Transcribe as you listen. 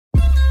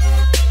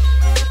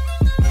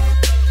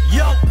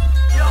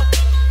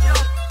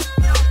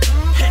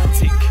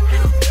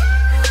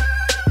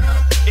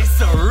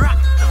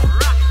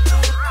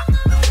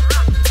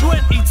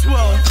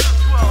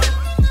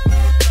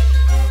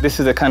this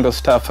is the kind of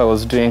stuff I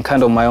was doing,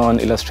 kind of my own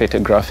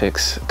illustrated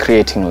graphics,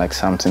 creating like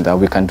something that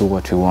we can do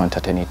what we want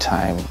at any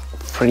time,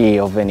 free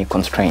of any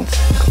constraints.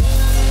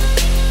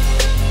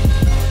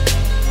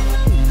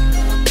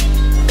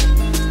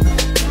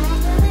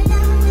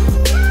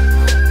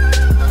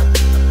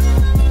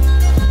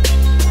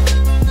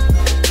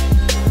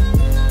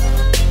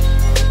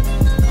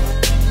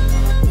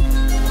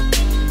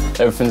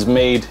 Everything's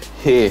made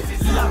here.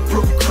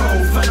 Ladbroke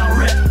Grove and I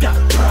rep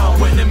that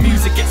proud. When the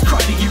music gets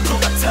crowded, you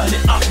gotta turn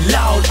it up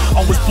loud.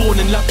 I was born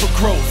in Ladbroke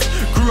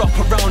Grove, grew up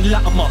around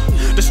Latimer.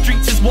 The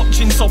streets is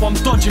watching, so I'm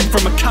dodging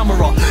from a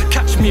camera.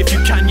 Catch me if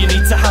you can, you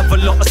need to have a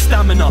lot of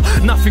stamina.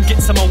 Nothing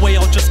gets in my way,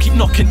 I'll just keep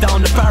knocking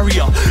down the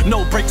barrier.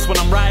 No breaks when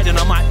I'm riding,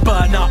 I might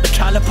burn out the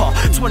caliper.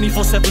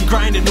 24/7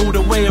 grinding all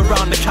the way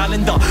around the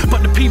calendar.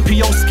 But the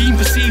PPO scheme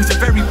perceives a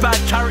very bad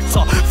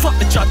character. Fuck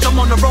the judge, I'm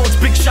on the roads,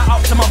 big shout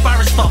out to my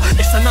barrister.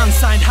 It's an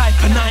unsigned hype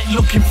and I ain't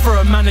looking for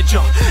a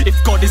manager. If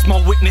God is my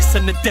witness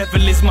and the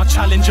devil is my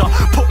challenger,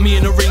 put me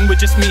in a ring with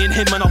just me and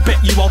him and I'll bet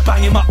you I'll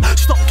bang him up.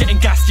 Stop getting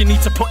gassed, you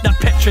need to put that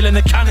petrol in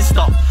a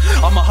canister.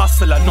 I'm a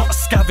hustler, not a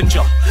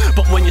scavenger.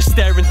 But when you're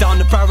staring down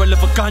the barrel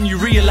of a gun, you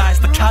realise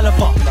the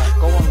caliber.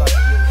 Go on like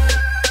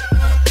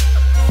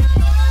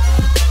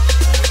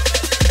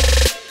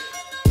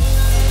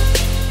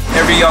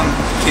Every young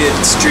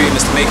kid's dream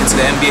is to make it to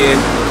the NBA,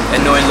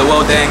 and knowing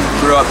Lowell Deng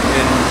grew up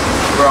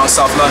around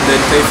South London,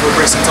 played for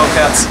Brixton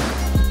Tomcats.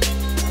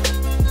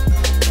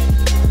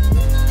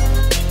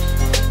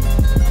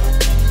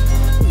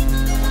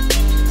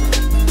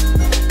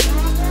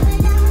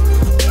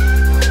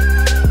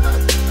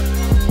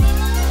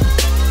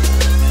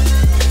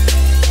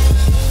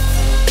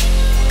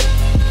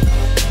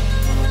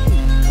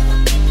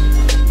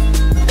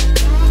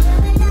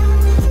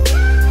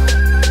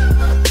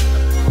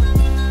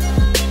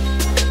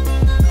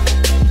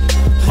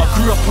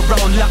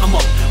 Around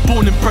Latimer,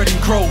 born and bred in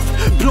Grove,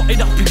 plotted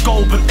up in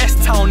gold, but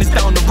S-Town is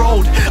down the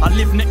road. I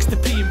live next to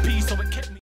P&P.